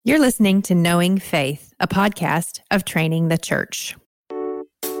You're listening to Knowing Faith, a podcast of Training the Church.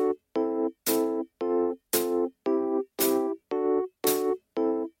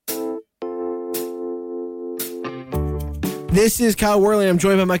 This is Kyle Worley. I'm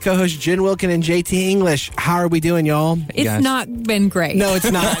joined by my co-hosts Jen Wilkin and JT English. How are we doing, y'all? It's not been great. No, it's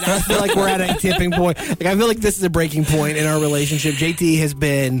not. I feel like we're at a tipping point. I feel like this is a breaking point in our relationship. JT has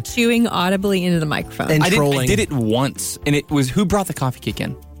been chewing audibly into the microphone. And I trolling. did it once, and it was who brought the coffee cake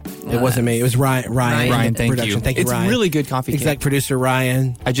in? It wasn't me. It was Ryan. Ryan, thank production. you. Thank you, it's Ryan. really good coffee cake. Exec producer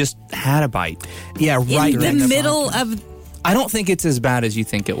Ryan. I just had a bite. Yeah, right. in the middle of... I don't think it's as bad as you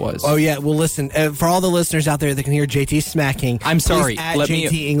think it was. Oh, yeah. Well, listen, for all the listeners out there that can hear JT smacking, I'm sorry. please at Let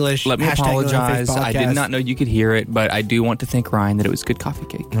JT me, English. Let me hashtag apologize. Knowing Faith I did Podcast. not know you could hear it, but I do want to thank Ryan that it was good coffee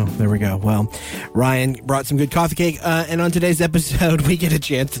cake. Oh, there we go. Well, Ryan brought some good coffee cake. And on today's episode, we get a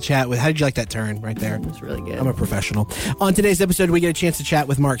chance to chat with... How did you like that turn right there? It was really good. I'm a professional. On today's episode, we get a chance to chat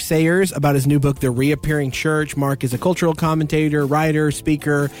with Mark Sayers about his new book, The Reappearing Church. Mark is a cultural commentator, writer,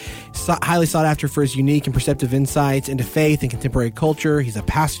 speaker, highly sought after for his unique and perceptive insights into faith and contemporary culture. He's a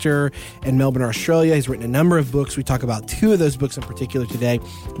pastor in Melbourne, Australia. He's written a number of books. We talk about two of those books in particular today,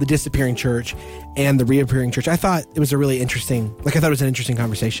 The Disappearing Church and The Reappearing Church. I thought it was a really interesting, I thought it was an interesting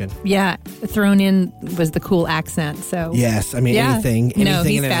conversation. Yeah, thrown in was the cool accent. So Yes, I mean, anything No,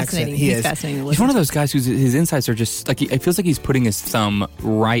 he's in an fascinating. accent. He's fascinating to He's listen one of those guys whose his insights are just like it feels like he's putting his thumb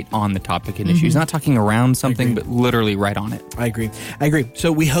right on the topic and issue. He's not talking around something, but literally right on it. I agree.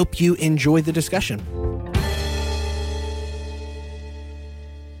 So we hope you enjoy the discussion.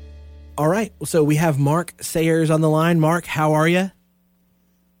 All right. So we have Mark Sayers on the line. Mark, how are you?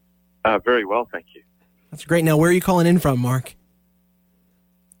 Very well, thank you. That's great. Now, where are you calling in from, Mark?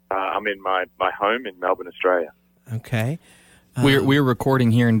 I'm in my home in Melbourne, Australia. Okay. We're recording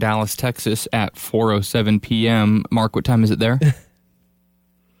here in Dallas, Texas at 4:07 p.m. Mark, what time is it there?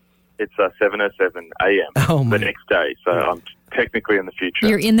 It's 7:07 a.m. Oh, my. the next day, so I'm technically in the future.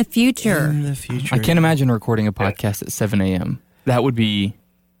 You're in the future. In the future. I can't imagine recording a podcast at 7 a.m. That would be...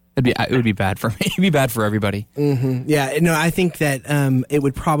 It would be bad for me. It'd be bad for everybody. Mm-hmm. Yeah, no, I think that it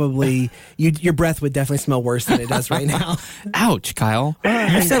would probably, your breath would definitely smell worse than it does right now. Ouch, Kyle.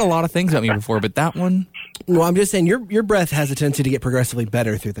 You've said a lot of things about me before, but that one Well, I'm just saying your breath has a tendency to get progressively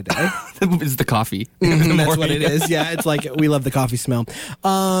better through the day. is the coffee. That's what it is. Yeah, it's like we love the coffee smell.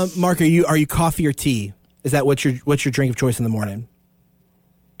 Mark, are you coffee or tea? Is that what's your drink of choice in the morning?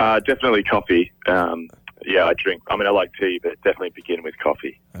 Definitely coffee. Yeah, I like tea, but definitely begin with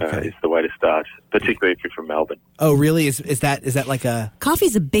coffee. Okay. Is the way to start, particularly if you're from Melbourne. Oh, really? Is that like a...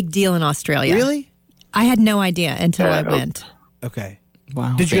 Coffee's a big deal in Australia. Really? I had no idea until I went. Okay.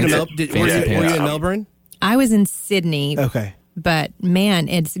 Wow. Did you go to Fancy were you pants. in Melbourne? I was in Sydney, Okay. but man,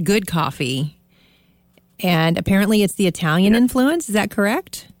 it's good coffee. And apparently it's the Italian influence. Is that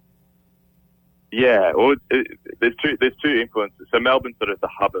correct? Yeah, well, there's two influences. So Melbourne's sort of the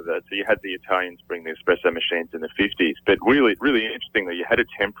hub of it. So you had the Italians bring the espresso machines in the 50s, but really, really interestingly, you had a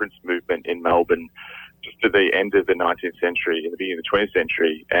temperance movement in Melbourne just at the end of the 19th century, in the beginning of the 20th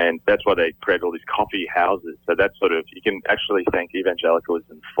century, and that's why they created all these coffee houses. So that's sort of, you can actually thank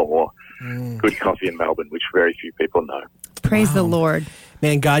evangelicalism for good coffee in Melbourne, which very few people know. Praise the Lord.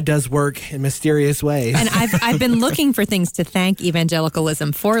 Man, God does work in mysterious ways. And I've been looking for things to thank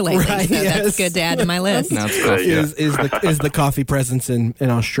evangelicalism for lately, Right, so yes. that's good to add to my list. Now it's coffee. is the coffee presence in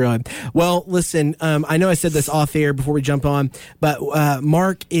Australia. Well, listen, I know I said this off air before we jump on, but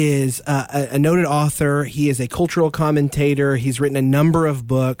Mark is a noted author. He is a cultural commentator. He's written a number of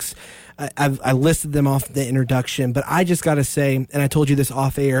books. I listed them off the introduction, but I just got to say, and I told you this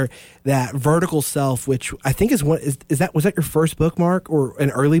off air, that Vertical Self, which I think was that your first book, Mark, or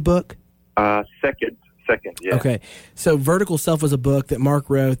an early book? Second, yeah. Okay. So Vertical Self was a book that Mark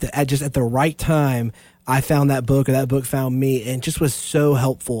wrote that at the right time, I found that book, or that book found me, and just was so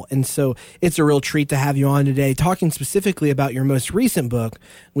helpful. And so it's a real treat to have you on today, talking specifically about your most recent book,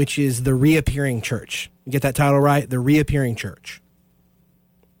 which is The Reappearing Church. You get that title right? The Reappearing Church.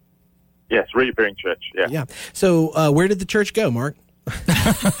 Yes, Reappearing Church, yeah. Yeah. So where did the church go, Mark?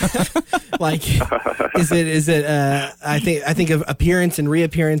 Like, is it? I think of appearance and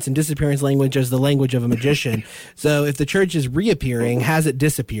reappearance and disappearance language as the language of a magician. So if the church is reappearing, has it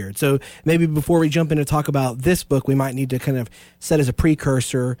disappeared? So maybe before we jump in to talk about this book, we might need to kind of set as a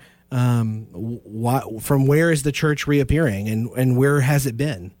precursor. From where is the church reappearing, and where has it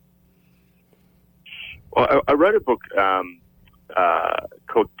been? Well, I wrote a book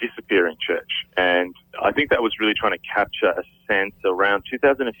called Disappearing Church, and I think that was really trying to capture a sense around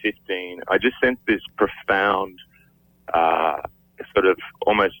 2015. I just sensed this profound sort of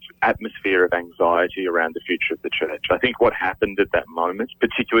almost atmosphere of anxiety around the future of the church. I think what happened at that moment,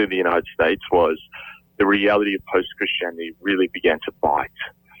 particularly in the United States, was the reality of post-Christianity really began to bite.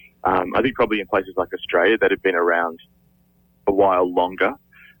 I think probably in places like Australia that had been around a while longer,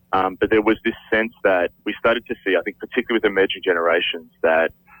 but there was this sense that we started to see, I think particularly with emerging generations,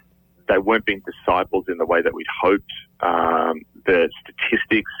 that they weren't being discipled in the way that we'd hoped. The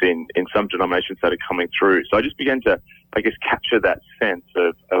statistics in some denominations started coming through. So I just began to, I guess, capture that sense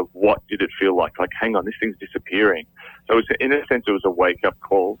of what did it feel like hang on, this thing's disappearing. So it was, in a sense, it was a wake-up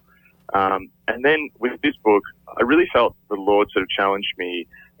call. And then with this book, I really felt the Lord sort of challenged me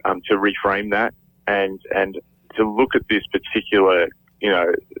to reframe that and to look at this particular,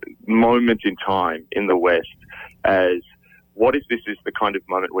 moment in time in the West as, what if this is the kind of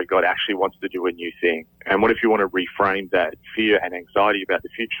moment where God actually wants to do a new thing? And what if you want to reframe that fear and anxiety about the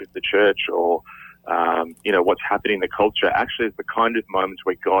future of the church or, what's happening in the culture actually is the kind of moments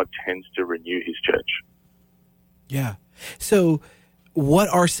where God tends to renew his church? Yeah. So what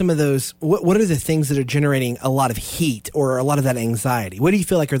are some of those, what are the things that are generating a lot of heat or a lot of that anxiety? What do you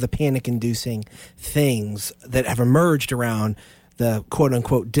feel like are the panic-inducing things that have emerged around the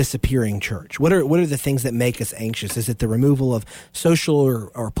quote-unquote disappearing church? What are the things that make us anxious? Is it the removal of social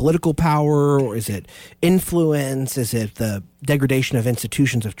or political power, or is it influence? Is it the degradation of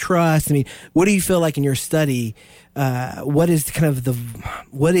institutions of trust? I mean, what do you feel like in your study? What is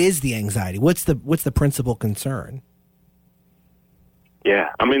the anxiety? What's the principal concern? Yeah,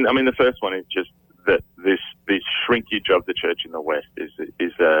 I mean, the first one is just that this shrinkage of the church in the West is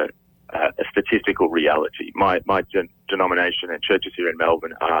a statistical reality. My denomination and churches here in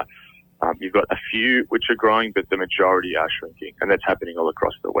Melbourne are, you've got a few which are growing, but the majority are shrinking, and that's happening all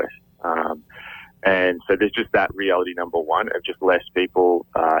across the West. And so there's just that reality, number one, of just less people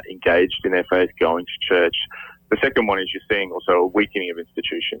engaged in their faith, going to church. The second one is you're seeing also a weakening of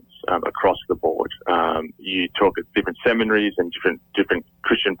institutions across the board. You talk at different seminaries and different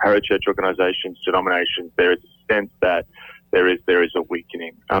Christian parachurch organizations, denominations. There is a sense that there is a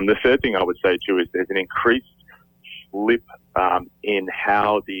weakening. The third thing I would say too is there's an increased slip in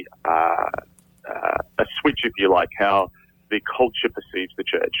how a switch, if you like, how the culture perceives the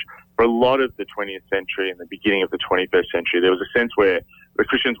church. For a lot of the 20th century and the beginning of the 21st century, there was a sense where the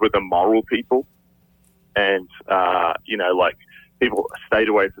Christians were the moral people, and people stayed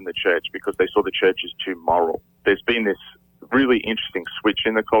away from the church because they saw the church as too moral. There's been this really interesting switch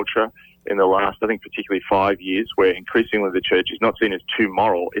in the culture in the last, I think, particularly 5 years, where increasingly the church is not seen as too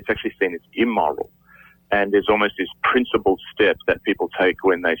moral, it's actually seen as immoral. And there's almost this principled step that people take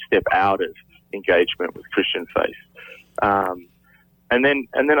when they step out of engagement with Christian faith. And then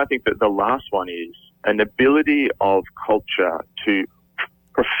I think that the last one is an ability of culture to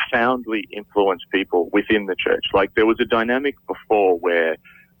profoundly influence people within the church. Like, there was a dynamic before where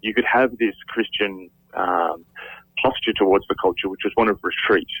you could have this Christian posture towards the culture, which was one of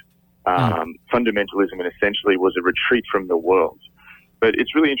retreat. Fundamentalism, and essentially was a retreat from the world. But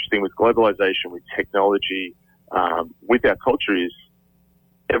it's really interesting with globalization, with technology, with our culture, is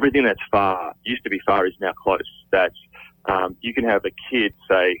everything that's far, used to be far, is now close. That's you can have a kid,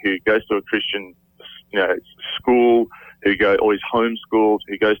 say, who goes to a Christian school, or is homeschooled,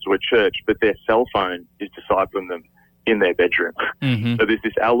 who goes to a church, but their cell phone is discipling them in their bedroom. Mm-hmm. So there's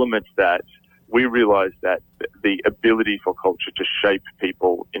this element that we realize that the ability for culture to shape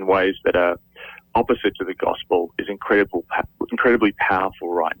people in ways that are opposite to the gospel is incredibly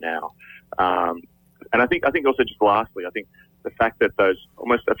powerful right now. And I think also, just lastly, I think the fact that those,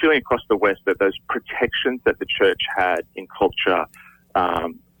 almost a feeling across the West that those protections that the church had in culture are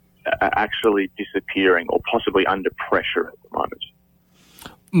actually disappearing or possibly under pressure at the moment.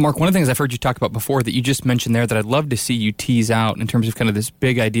 Mark, one of the things I've heard you talk about before that you just mentioned there that I'd love to see you tease out in terms of kind of this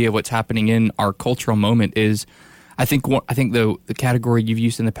big idea of what's happening in our cultural moment is, I think the category you've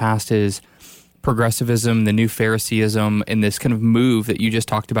used in the past is progressivism, the new Phariseeism, and this kind of move that you just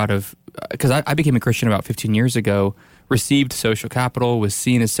talked about of, because I became a Christian about 15 years ago, received social capital, was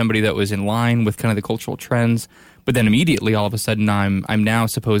seen as somebody that was in line with kind of the cultural trends, but then immediately all of a sudden I'm now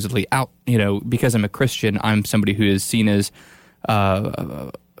supposedly out, because I'm a Christian, I'm somebody who is seen as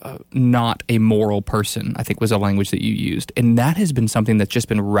not a moral person, I think was a language that you used. And that has been something that's just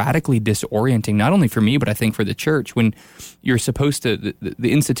been radically disorienting, not only for me, but I think for the church, when you're supposed to,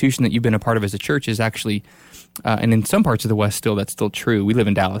 the institution that you've been a part of as a church is actually, and in some parts of the West still, that's still true. We live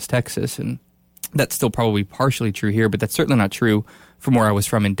in Dallas, Texas, and that's still probably partially true here, but that's certainly not true from where I was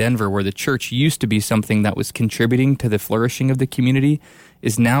from in Denver, where the church used to be something that was contributing to the flourishing of the community,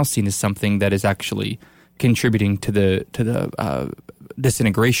 is now seen as something that is actually contributing to the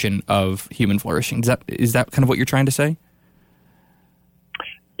disintegration of human flourishing. Is that kind of what you're trying to say?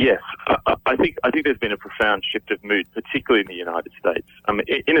 Yes, I think there's been a profound shift of mood, particularly in the United States.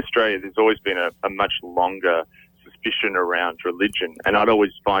 In Australia, there's always been a much longer suspicion around religion, and I'd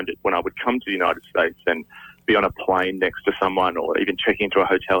always find it when I would come to the United States and be on a plane next to someone, or even checking into a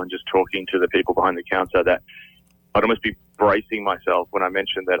hotel and just talking to the people behind the counter, that I'd almost be bracing myself when I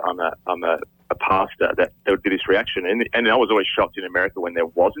mentioned that I'm a pastor, that there would be this reaction, and I was always shocked in America when there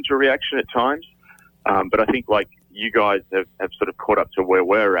wasn't a reaction at times. But I think, like, you guys have sort of caught up to where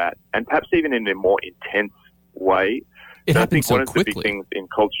we're at, and perhaps even in a more intense way. It happened I think so one of quickly. the big things in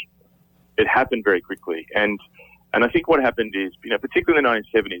culture, it happened very quickly. And I think what happened is, particularly in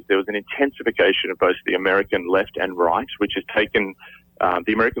the 1970s, there was an intensification of both the American left and right, which has taken,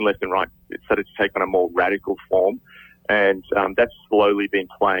 the American left and right, it started to take on a more radical form. And that's slowly been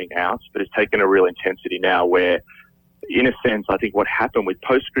playing out, but it's taken a real intensity now where, in a sense, I think what happened with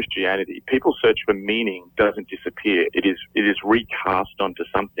post-Christianity, people's search for meaning doesn't disappear. It is recast onto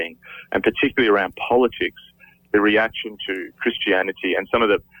something, and particularly around politics, the reaction to Christianity and some of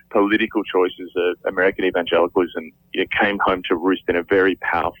the political choices of American evangelicalism came home to roost in a very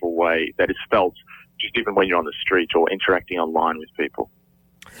powerful way that is felt just even when you're on the street or interacting online with people.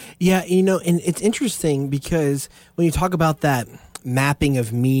 Yeah, and it's interesting because when you talk about that mapping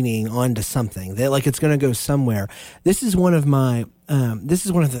of meaning onto something that, like, it's going to go somewhere. This is one of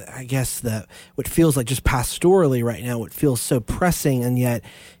the, I guess, what feels like just pastorally right now, what feels so pressing and yet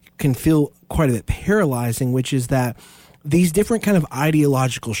can feel quite a bit paralyzing, which is that these different kind of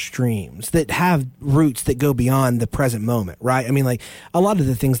ideological streams that have roots that go beyond the present moment, right? I mean, like, a lot of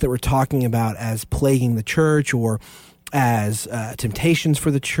the things that we're talking about as plaguing the church, or as temptations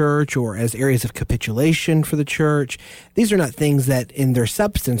for the church, or as areas of capitulation for the church. These are not things that in their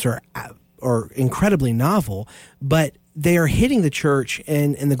substance are incredibly novel, but they are hitting the church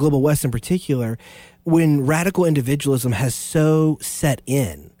and the global West in particular when radical individualism has so set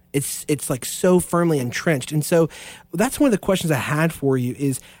in. It's like so firmly entrenched. And so that's one of the questions I had for you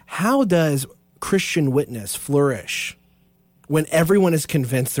is, how does Christian witness flourish when everyone is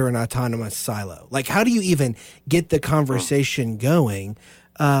convinced they're an autonomous silo? Like, how do you even get the conversation going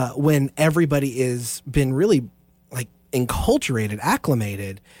when everybody is been really, like, enculturated,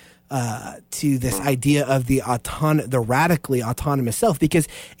 acclimated to this idea of the radically autonomous self? Because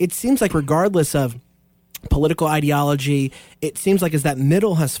it seems like, regardless of political ideology, it seems like as that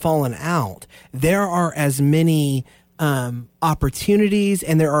middle has fallen out, there are as many opportunities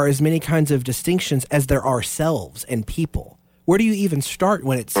and there are as many kinds of distinctions as there are selves and people. Where do you even start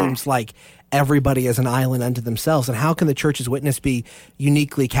when it seems like everybody is an island unto themselves? And how can the church's witness be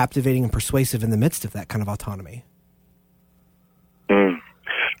uniquely captivating and persuasive in the midst of that kind of autonomy? Well,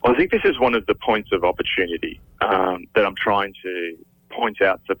 I think this is one of the points of opportunity that I'm trying to point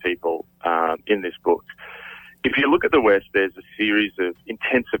out to people in this book. If you look at the West, there's a series of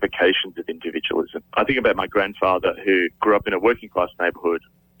intensifications of individualism. I think about my grandfather, who grew up in a working class neighborhood.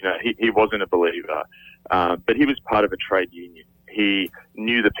 He wasn't a believer, but he was part of a trade union. He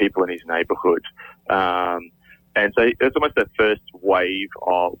knew the people in his neighborhood. And so it's almost that first wave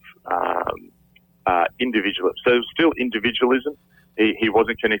of individualism. So it was still individualism. He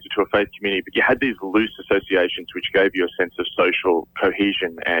wasn't connected to a faith community, but you had these loose associations which gave you a sense of social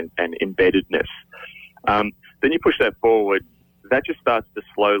cohesion and embeddedness. Then you push that forward, that just starts to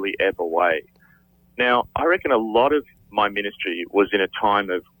slowly ebb away. Now, I reckon a lot of my ministry was in a time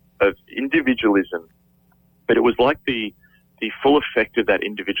of individualism, but it was like the full effect of that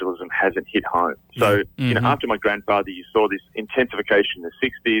individualism hasn't hit home. So, after my grandfather, you saw this intensification in the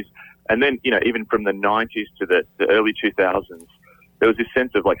 60s, and then, even from the 90s to the early 2000s, there was this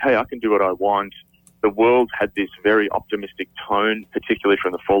sense of, like, hey, I can do what I want. The world had this very optimistic tone, particularly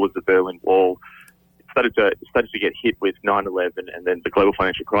from the fall of the Berlin Wall. It started to get hit with 9/11 and then the global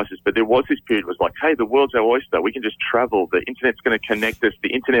financial crisis. But there was this period was like, hey, the world's our oyster. We can just travel. The internet's going to connect us. The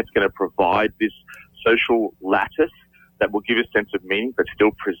internet's going to provide this social lattice that will give us a sense of meaning but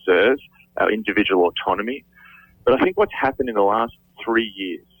still preserve our individual autonomy. But I think what's happened in the last 3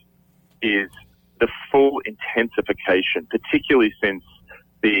 years is the full intensification, particularly since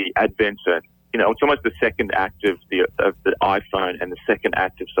the advent of, it's almost the second act of the iPhone and the second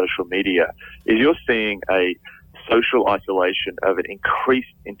act of social media, is you're seeing a social isolation of an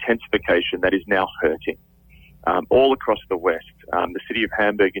increased intensification that is now hurting all across the West. The city of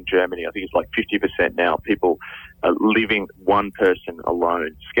Hamburg in Germany, I think it's like 50% now, people living one person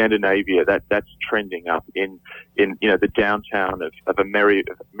alone. Scandinavia, that's trending up. In the downtown of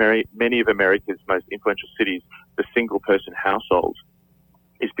many of America's most influential cities, the single person household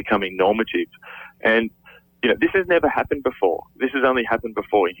is becoming normative. And this has never happened before. This has only happened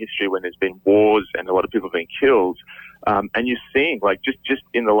before in history when there's been wars and a lot of people have been killed. And you're seeing, like, just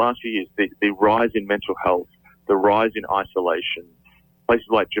in the last few years, the rise in mental health, the rise in isolation. Places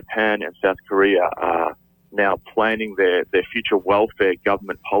like Japan and South Korea are now planning their future welfare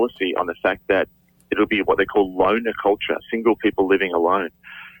government policy on the fact that it'll be what they call loner culture, single people living alone.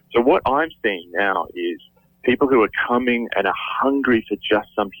 So what I'm seeing now is people who are coming and are hungry for just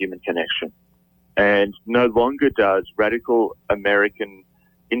some human connection. And no longer does radical American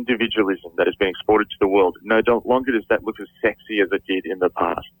individualism that has been exported to the world, no longer does that look as sexy as it did in the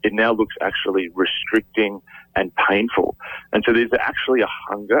past. It now looks actually restricting and painful. And so there's actually a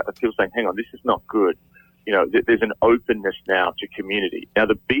hunger of people saying, hang on, this is not good. There's an openness now to community. Now,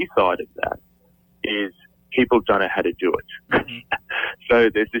 the B side of that is people don't know how to do it. Mm-hmm. So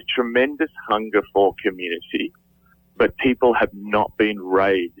there's this tremendous hunger for community, but people have not been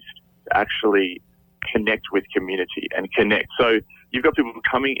raised to actually connect with community and connect. So you've got people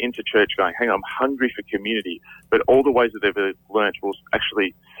coming into church going, hang on, I'm hungry for community, but all the ways that they've learned will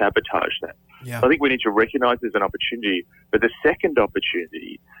actually sabotage that. Yeah. So I think we need to recognize there's an opportunity, but the second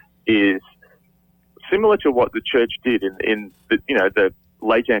opportunity is similar to what the church did in the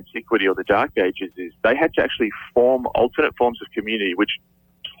late antiquity or the dark ages, is they had to actually form alternate forms of community which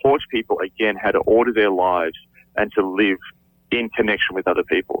taught people again how to order their lives and to live in connection with other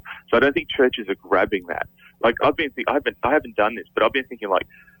people. So I don't think churches are grabbing that. Like I haven't done this, but I've been thinking like,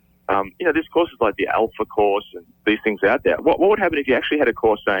 there's courses like the Alpha course and these things out there. What would happen if you actually had a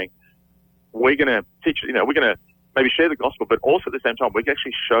course saying, we're going to teach, we're going to maybe share the gospel, but also at the same time, we can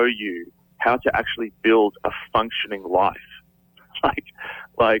actually show you how to actually build a functioning life.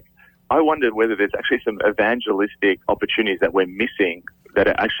 Like I wondered whether there's actually some evangelistic opportunities that we're missing that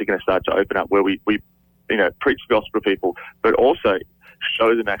are actually going to start to open up where we preach the gospel to people, but also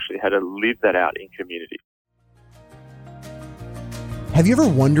show them actually how to live that out in community. Have you ever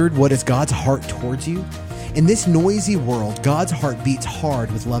wondered what is God's heart towards you? In this noisy world, God's heart beats hard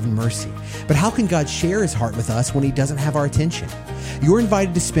with love and mercy. But how can God share his heart with us when he doesn't have our attention? You're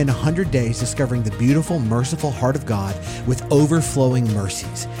invited to spend 100 days discovering the beautiful, merciful heart of God with Overflowing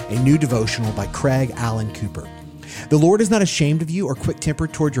Mercies, a new devotional by Craig Allen Cooper. The Lord is not ashamed of you or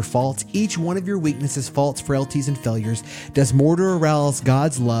quick-tempered toward your faults. Each one of your weaknesses, faults, frailties, and failures does more to arouse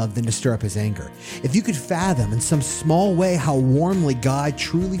God's love than to stir up his anger. If you could fathom in some small way how warmly God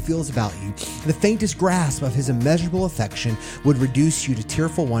truly feels about you, the faintest grasp of his immeasurable affection would reduce you to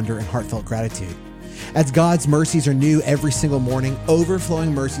tearful wonder and heartfelt gratitude. As God's mercies are new every single morning,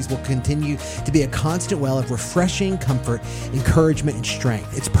 Overflowing Mercies will continue to be a constant well of refreshing comfort, encouragement, and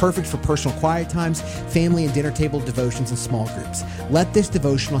strength. It's perfect for personal quiet times, family and dinner table devotions, and small groups. Let this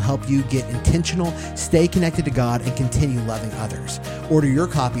devotional help you get intentional, stay connected to God, and continue loving others. Order your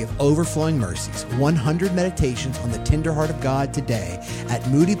copy of Overflowing Mercies, 100 Meditations on the Tender Heart of God today at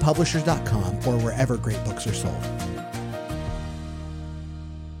moodypublishers.com or wherever great books are sold.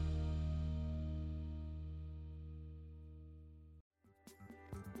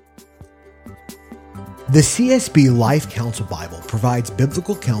 The CSB Life Counsel Bible provides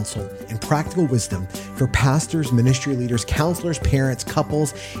biblical counsel and practical wisdom for pastors, ministry leaders, counselors, parents,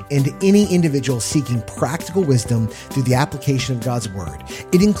 couples, and any individual seeking practical wisdom through the application of God's Word.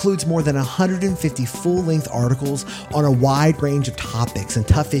 It includes more than 150 full-length articles on a wide range of topics and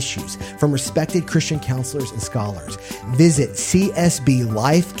tough issues from respected Christian counselors and scholars. Visit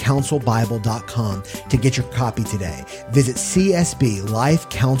csblifecounselbible.com to get your copy today. Visit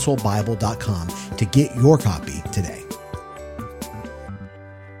csblifecounselbible.com to get your copy today.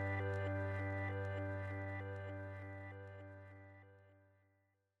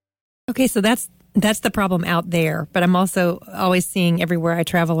 Okay, so that's the problem out there, but I'm also always seeing everywhere I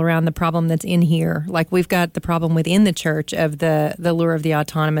travel around the problem that's in here. Like we've got the problem within the church of the lure of the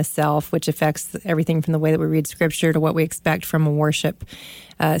autonomous self, which affects everything from the way that we read scripture to what we expect from a worship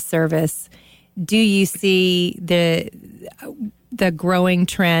service. Do you see the growing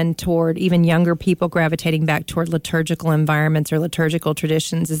trend toward even younger people gravitating back toward liturgical environments or liturgical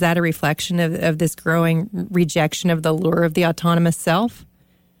traditions? Is that a reflection of this growing rejection of the lure of the autonomous self?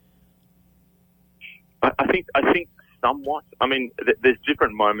 I think somewhat. I mean, there's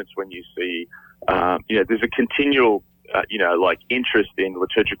different moments when you see, there's a continual, interest in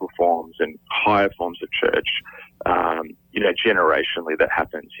liturgical forms and higher forms of church, generationally that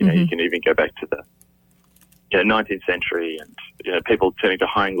happens. You can even go back to the 19th century and, people turning to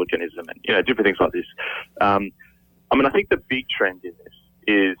high Anglicanism and, different things like this. I think the big trend in this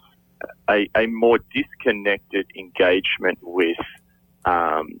is a more disconnected engagement with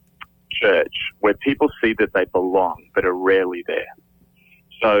church where people see that they belong but are rarely there.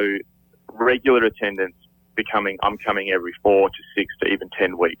 So regular attendance, becoming, I'm coming every 4 to 6 to even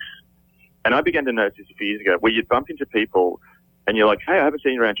 10 weeks. And I began to notice this a few years ago, where you'd bump into people and you're like, hey, I haven't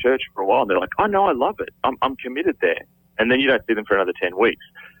seen you around church for a while. And they're like, oh, no, I love it. I'm committed there. And then you don't see them for another 10 weeks.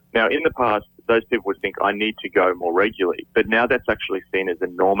 Now, in the past, those people would think, I need to go more regularly. But now that's actually seen as a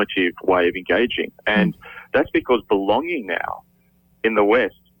normative way of engaging. And that's because belonging now in the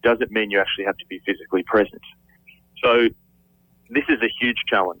West doesn't mean you actually have to be physically present. So this is a huge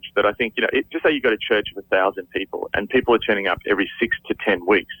challenge that I think, just say you go to church of 1,000 people and people are turning up every 6 to 10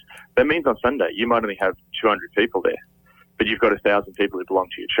 weeks. That means on Sunday you might only have 200 people there, but you've got 1,000 people who belong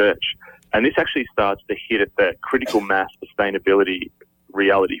to your church. And this actually starts to hit at the critical mass sustainability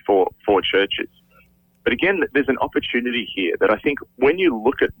reality for churches. But again, there's an opportunity here that I think when you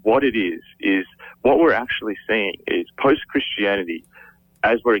look at what it is what we're actually seeing is post-Christianity,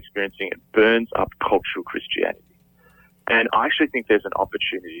 as we're experiencing it, burns up cultural Christianity. And I actually think there's an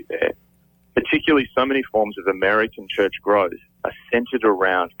opportunity there. Particularly so many forms of American church growth are centered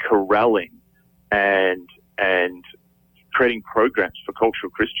around corralling and creating programs for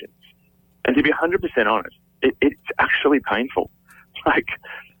cultural Christians. And to be 100% honest, it's actually painful. Like,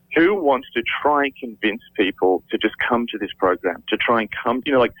 who wants to try and convince people to just come to this program, to try and come,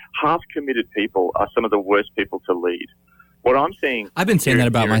 half-committed people are some of the worst people to lead. What I'm seeing... I've been saying that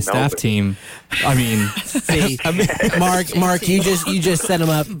about my staff team. I mean... See, Mark, you just set him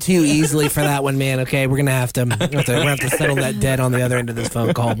up too easily for that one, man. Okay, we're gonna have to settle that debt on the other end of this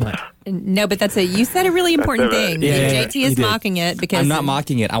phone call. No, but you said a really important thing. Yeah, JT is mocking it because... I'm not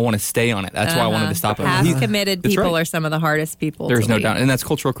mocking it. I want to stay on it. That's why I wanted to stop it. Half-committed people are some of the hardest people There's to no lead. doubt. And that's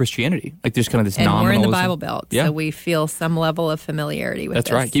cultural Christianity. Like, there's kind of this and nominalism. we're in the Bible Belt, so we feel some level of familiarity with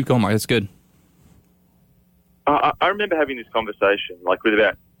That's right. Keep going, Mark. That's good. I remember having this conversation, like, with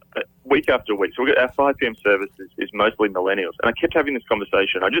about week after week. So our 5 p.m. service is mostly millennials. And I kept having this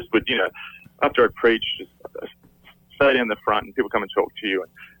conversation. I just would, after I'd preach, just stay down the front and people come and talk to you.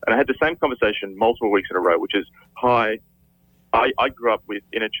 And I had the same conversation multiple weeks in a row, which is, hi, I grew up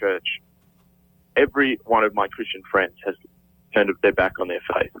in a church. Every one of my Christian friends has turned their back on their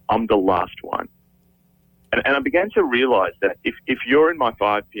faith. I'm the last one. And I began to realize that if you're in my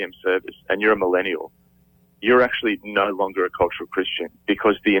 5 p.m. service and you're a millennial, you're actually no longer a cultural Christian,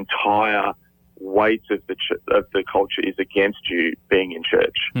 because the entire weight of the culture is against you being in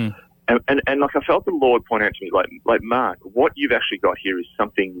church. And like, I felt the Lord point out to me, like Mark, what you've actually got here is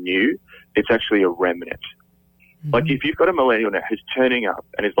something new. It's actually a remnant. Like, if you've got a millennial now who's turning up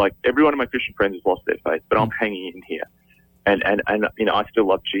and is like, every one of my Christian friends has lost their faith, but I'm hanging in here, and I still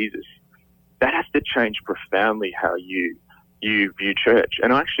love Jesus. That has to change profoundly how you view church.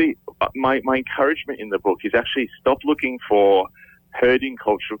 And actually, my encouragement in the book is actually stop looking for herding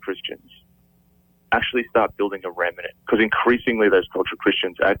cultural Christians. Actually start building a remnant, because increasingly those cultural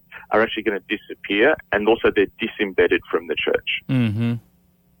Christians are actually going to disappear, and also they're disembedded from the church. Mm-hmm.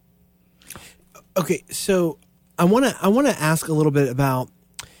 Okay, so I want to ask a little bit about,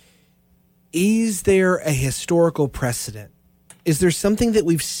 is there a historical precedent? Is there something that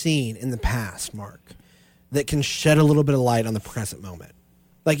we've seen in the past, Mark, that can shed a little bit of light on the present moment?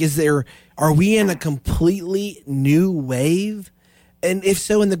 Like, are we in a completely new wave? And if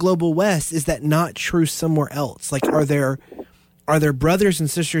so, in the global West, is that not true somewhere else? Like, are there brothers and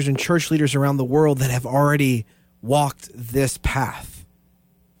sisters and church leaders around the world that have already walked this path?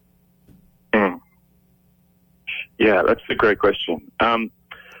 Yeah, that's a great question.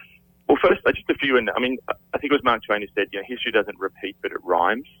 Well, first, just a few. I think it was Mark Twain who said, history doesn't repeat, but it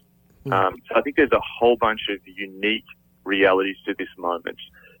rhymes. So I think there's a whole bunch of unique realities to this moment.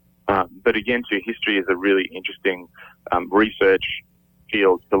 But again, too, history is a really interesting research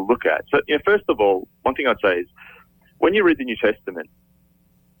field to look at. So, first of all, one thing I'd say is, when you read the New Testament,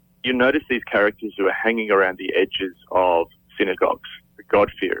 you notice these characters who are hanging around the edges of synagogues, the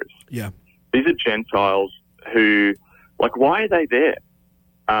God-fearers. Yeah. These are Gentiles who, like, why are they there?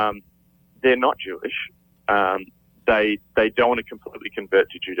 They're not Jewish. They don't want to completely convert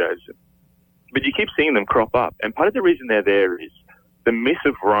to Judaism. But you keep seeing them crop up. And part of the reason they're there is the myth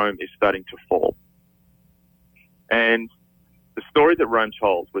of Rome is starting to fall. And the story that Rome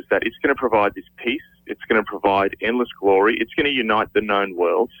told was that it's going to provide this peace. It's going to provide endless glory. It's going to unite the known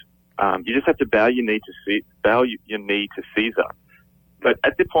world. You just have to bow your knee to Caesar. But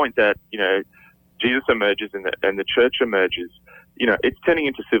at the point that, Jesus emerges and the church emerges, it's turning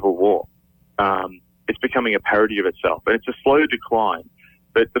into civil war. It's becoming a parody of itself, and it's a slow decline.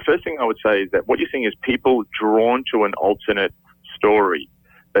 But the first thing I would say is that what you're seeing is people drawn to an alternate story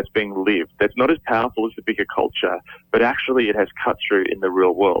that's being lived, that's not as powerful as the bigger culture, but actually it has cut through in the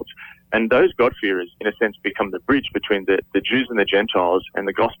real world. And those God-fearers, in a sense, become the bridge between the Jews and the Gentiles, and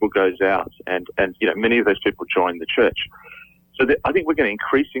the gospel goes out, and many of those people join the church. So I think we're going to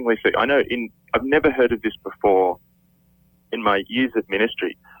increasingly see. I've never heard of this before in my years of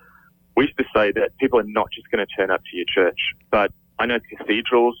ministry. We used to say that people are not just going to turn up to your church, but I know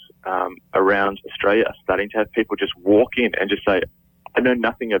cathedrals around Australia are starting to have people just walk in and just say, I know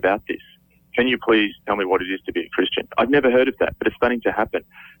nothing about this. Can you please tell me what it is to be a Christian? I've never heard of that, but it's starting to happen.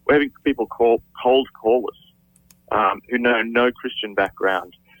 We're having people cold call us who know no Christian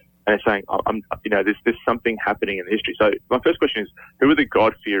background, and they're saying, there's something happening in history. So my first question is, who are the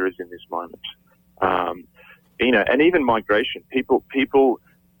God-fearers in this moment? And even migration. People.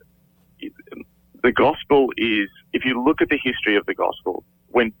 The gospel is, if you look at the history of the gospel,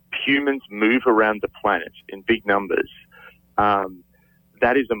 when humans move around the planet in big numbers,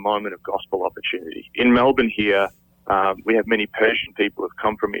 that is a moment of gospel opportunity. In Melbourne here, we have many Persian people who have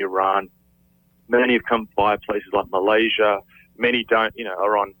come from Iran. Many have come via places like Malaysia. Many don't,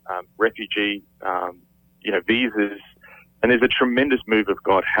 are on refugee, visas. And there's a tremendous move of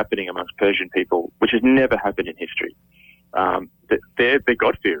God happening amongst Persian people, which has never happened in history. They're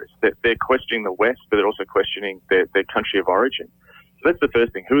God-fearers. They're questioning the West, but they're also questioning their country of origin. So that's the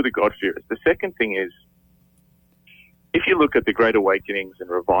first thing. Who are the God-fearers? The second thing is, if you look at the Great Awakenings and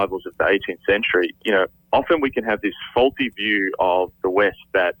revivals of the 18th century, often we can have this faulty view of the West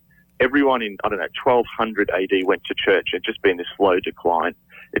that everyone in, 1200 AD went to church and just been this slow decline.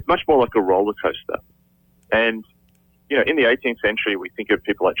 It's much more like a roller coaster. And, in the 18th century, we think of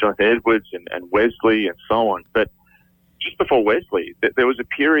people like Jonathan Edwards and Wesley and so on. But just before Wesley, there was a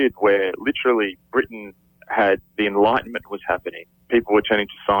period where literally Britain had the Enlightenment was happening. People were turning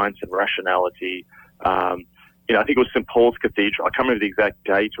to science and rationality. I think it was St. Paul's Cathedral. I can't remember the exact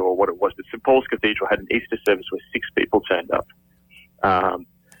date or what it was, but St. Paul's Cathedral had an Easter service where 6 people turned up.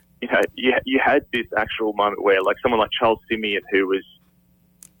 You had this actual moment where, like, someone like Charles Simeon, who was,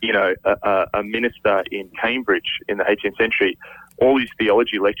 a minister in Cambridge in the 18th century, all his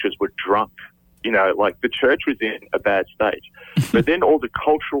theology lectures were drunk. The church was in a bad state. But then all the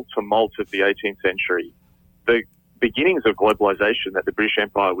cultural tumult of the 18th century, the beginnings of globalization that the British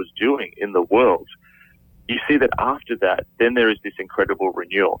Empire was doing in the world, you see that after that, then there is this incredible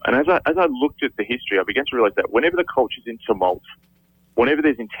renewal. And as I looked at the history, I began to realize that whenever the culture's in tumult, whenever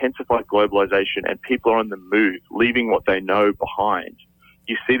there's intensified globalization and people are on the move, leaving what they know behind,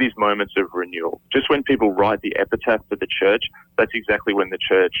 you see these moments of renewal. Just when people write the epitaph for the church, that's exactly when the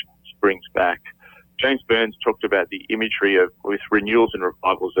church springs back. James Burns talked about the imagery of with renewals and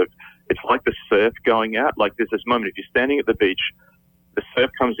revivals of, it's like the surf going out. Like there's this moment, if you're standing at the beach, the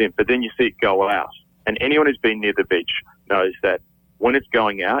surf comes in, but then you see it go out. And anyone who's been near the beach knows that when it's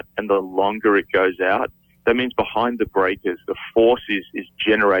going out and the longer it goes out, that means behind the breakers, the force is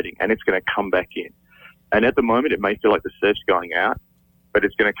generating and it's going to come back in. And at the moment, it may feel like the surf's going out, but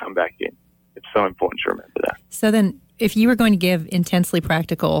it's going to come back in. It's so important to remember that. So then, if you were going to give intensely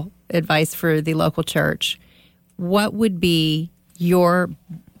practical advice for the local church, what would be your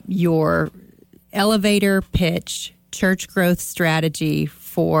elevator pitch church growth strategy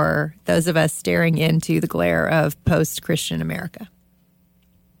for those of us staring into the glare of post-Christian America?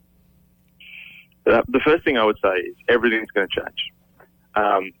 The first thing I would say is everything's going to change,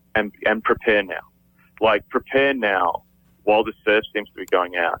 and prepare now. Like, prepare now while the surf seems to be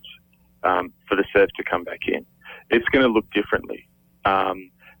going out, for the surf to come back in. It's going to look differently.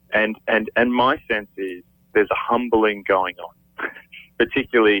 And my sense is there's a humbling going on,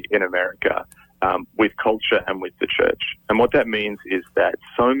 particularly in America, with culture and with the church. And what that means is that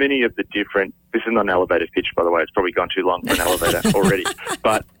so many of the different, this is not an elevator pitch, by the way, it's probably gone too long for an elevator already,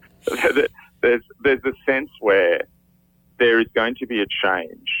 but there's a sense where there is going to be a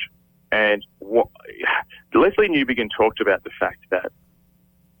change. And Leslie Newbigin talked about the fact that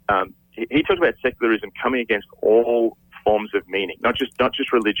he talked about secularism coming against all forms of meaning, not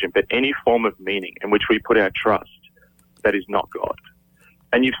just religion, but any form of meaning in which we put our trust that is not God.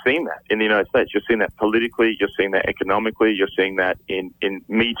 And you've seen that in the United States. You're seeing that politically. You're seeing that economically. You're seeing that in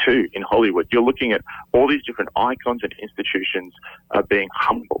Me Too, in Hollywood. You're looking at all these different icons and institutions being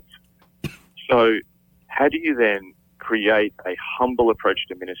humbled. So how do you then create a humble approach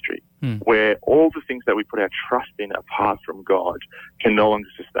to ministry where all the things that we put our trust in apart from God can no longer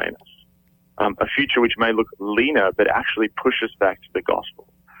sustain us? A future which may look leaner but actually push us back to the gospel.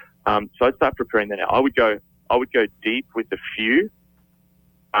 So I'd start preparing that now. I would go deep with the few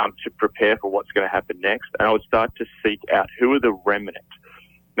to prepare for what's going to happen next, and I would start to seek out who are the remnant.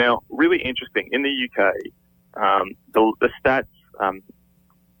 Now, really interesting, in the UK, the stats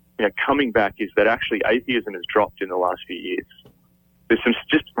coming back is that actually atheism has dropped in the last few years. there's some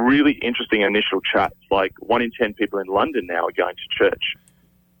just really interesting initial chats, like 1 in 10 people in London now are going to church.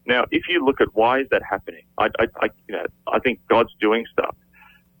 Now, if you look at why is that happening, I think God's doing stuff.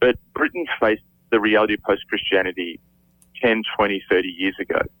 But Britain faced the reality of post-Christianity 10, 20, 30 years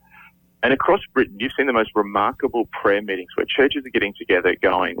ago. And across Britain, you've seen the most remarkable prayer meetings where churches are getting together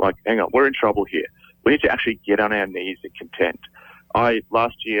going, like, hang on, we're in trouble here. We need to actually get on our knees and content. I,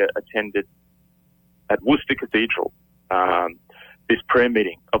 last year, attended at Worcester Cathedral this prayer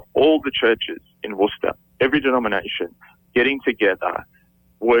meeting of all the churches in Worcester, every denomination, getting together,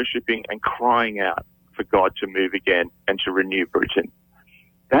 worshipping and crying out for God to move again and to renew Britain.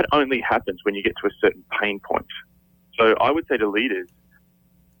 That only happens when you get to a certain pain point. So I would say to leaders,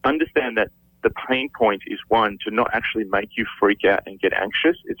 understand that the pain point is one to not actually make you freak out and get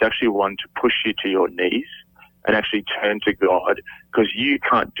anxious. It's actually one to push you to your knees and actually turn to God, because you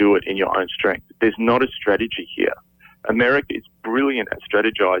can't do it in your own strength. There's not a strategy here. America is brilliant at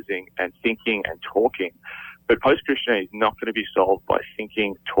strategizing and thinking and talking, but post-Christianity is not going to be solved by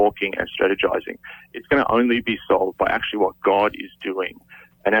thinking, talking, and strategizing. It's going to only be solved by actually what God is doing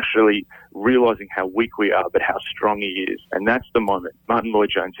and actually realizing how weak we are, but how strong He is. And that's the moment, Martin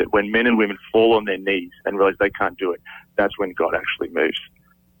Lloyd-Jones said, when men and women fall on their knees and realize they can't do it, that's when God actually moves.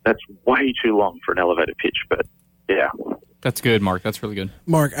 That's way too long for an elevator pitch, but yeah. That's good, Mark. That's really good.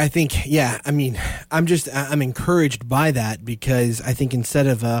 Mark, I think, I'm encouraged by that, because I think instead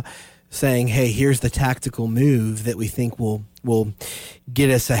of saying, hey, here's the tactical move that we think will get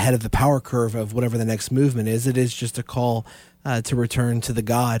us ahead of the power curve of whatever the next movement is, it is just a call to return to the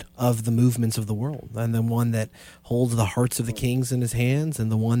God of the movements of the world, and the one that holds the hearts of the kings in His hands,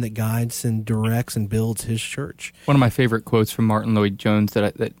 and the one that guides and directs and builds His church. One of my favorite quotes from Martin Lloyd-Jones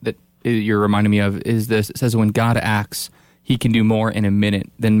that you're reminding me of is this. It says, when God acts, He can do more in a minute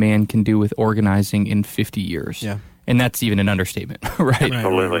than man can do with organizing in 50 years. Yeah. And that's even an understatement, right?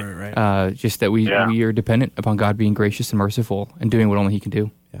 Absolutely. Right. Just that we are dependent upon God being gracious and merciful and doing what only He can do.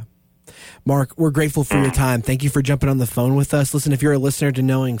 Yeah. Mark, we're grateful for your time. Thank you for jumping on the phone with us. Listen, if you're a listener to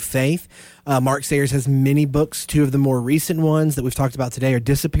Knowing Faith, Mark Sayers has many books. Two of the more recent ones that we've talked about today are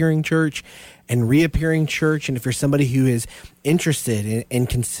Disappearing Church and Reappearing Church. And if you're somebody who is interested in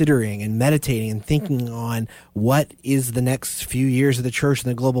considering and meditating and thinking on what is the next few years of the church in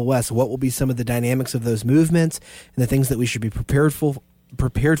the global West, what will be some of the dynamics of those movements and the things that we should be prepared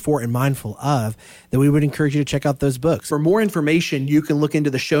for and mindful of, then we would encourage you to check out those books. For more information, you can look into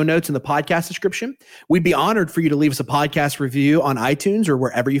the show notes in the podcast description. We'd be honored for you to leave us a podcast review on iTunes or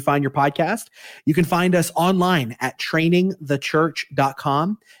wherever you find your podcast. You can find us online at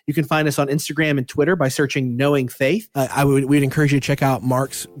trainingthechurch.com. You can find us on Instagram and Twitter by searching Knowing Faith. We'd encourage you to check out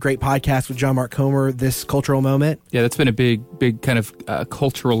Mark's great podcast with John Mark Comer, This Cultural Moment. Yeah, that's been a big kind of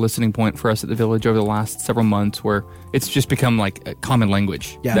cultural listening point for us at the Village over the last several months, where it's just become like a common language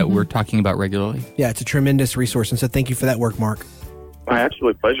that we're talking about regularly. Yeah, it's a tremendous resource. And so thank you for that work, Mark. My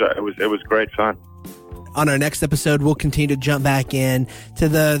absolute pleasure. It was great fun. On our next episode, we'll continue to jump back in to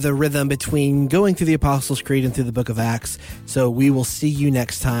the rhythm between going through the Apostles' Creed and through the book of Acts. So we will see you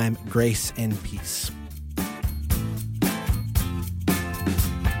next time. Grace and peace.